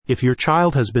If your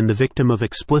child has been the victim of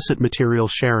explicit material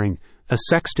sharing, a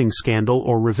sexting scandal,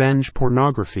 or revenge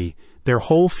pornography, their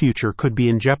whole future could be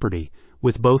in jeopardy,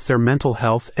 with both their mental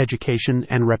health, education,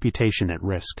 and reputation at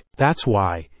risk. That's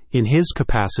why, in his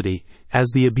capacity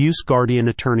as the abuse guardian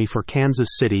attorney for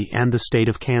Kansas City and the state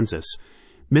of Kansas,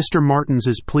 Mr. Martins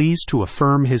is pleased to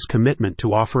affirm his commitment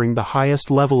to offering the highest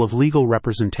level of legal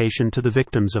representation to the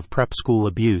victims of prep school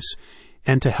abuse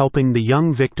and to helping the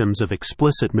young victims of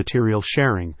explicit material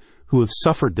sharing who have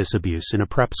suffered this abuse in a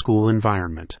prep school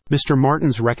environment. Mr.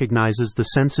 Martins recognizes the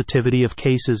sensitivity of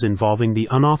cases involving the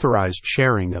unauthorized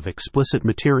sharing of explicit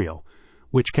material,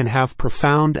 which can have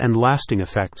profound and lasting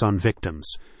effects on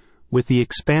victims. With the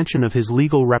expansion of his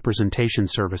legal representation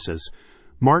services,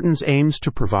 Martins aims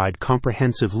to provide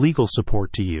comprehensive legal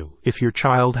support to you if your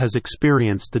child has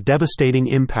experienced the devastating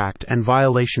impact and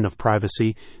violation of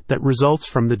privacy that results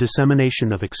from the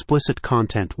dissemination of explicit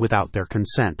content without their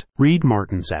consent. Reed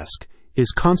Martins-esque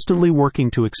is constantly working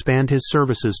to expand his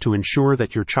services to ensure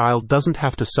that your child doesn't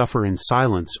have to suffer in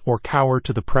silence or cower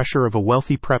to the pressure of a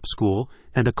wealthy prep school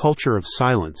and a culture of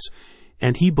silence,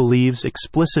 and he believes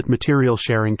explicit material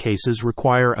sharing cases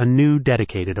require a new,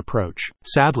 dedicated approach.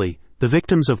 Sadly, the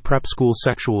victims of prep school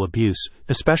sexual abuse,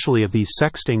 especially of these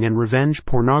sexting and revenge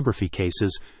pornography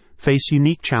cases, face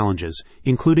unique challenges,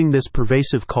 including this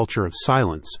pervasive culture of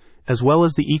silence, as well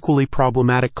as the equally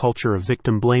problematic culture of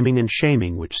victim blaming and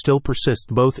shaming which still persists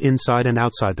both inside and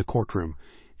outside the courtroom.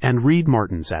 And Reed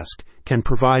Martins-esque can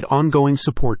provide ongoing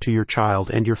support to your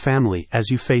child and your family as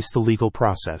you face the legal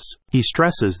process. He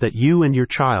stresses that you and your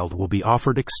child will be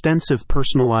offered extensive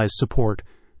personalized support,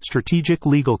 strategic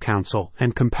legal counsel,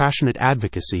 and compassionate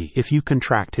advocacy if you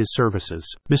contract his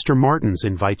services. Mr. Martins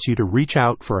invites you to reach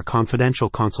out for a confidential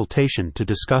consultation to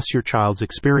discuss your child's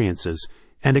experiences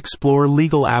and explore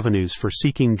legal avenues for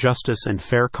seeking justice and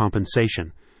fair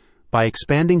compensation. By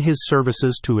expanding his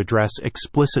services to address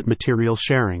explicit material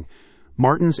sharing,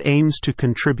 Martins aims to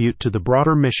contribute to the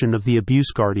broader mission of the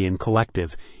Abuse Guardian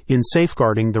Collective in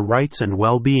safeguarding the rights and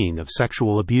well-being of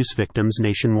sexual abuse victims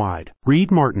nationwide.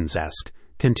 Reed Martins-esque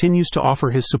continues to offer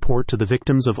his support to the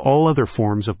victims of all other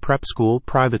forms of prep school,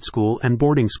 private school, and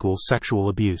boarding school sexual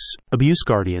abuse. Abuse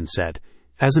Guardian said,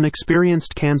 "As an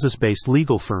experienced Kansas-based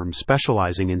legal firm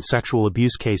specializing in sexual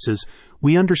abuse cases,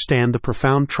 we understand the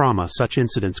profound trauma such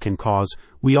incidents can cause.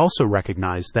 We also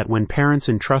recognize that when parents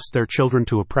entrust their children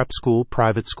to a prep school,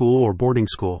 private school, or boarding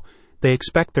school, they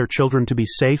expect their children to be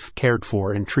safe, cared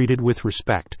for, and treated with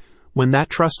respect. When that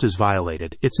trust is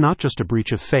violated, it's not just a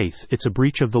breach of faith, it's a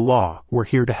breach of the law. We're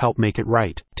here to help make it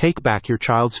right. Take back your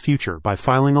child's future by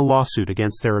filing a lawsuit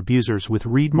against their abusers with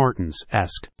Reed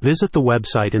Martins-esque. Visit the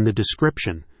website in the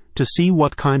description to see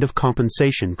what kind of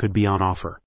compensation could be on offer.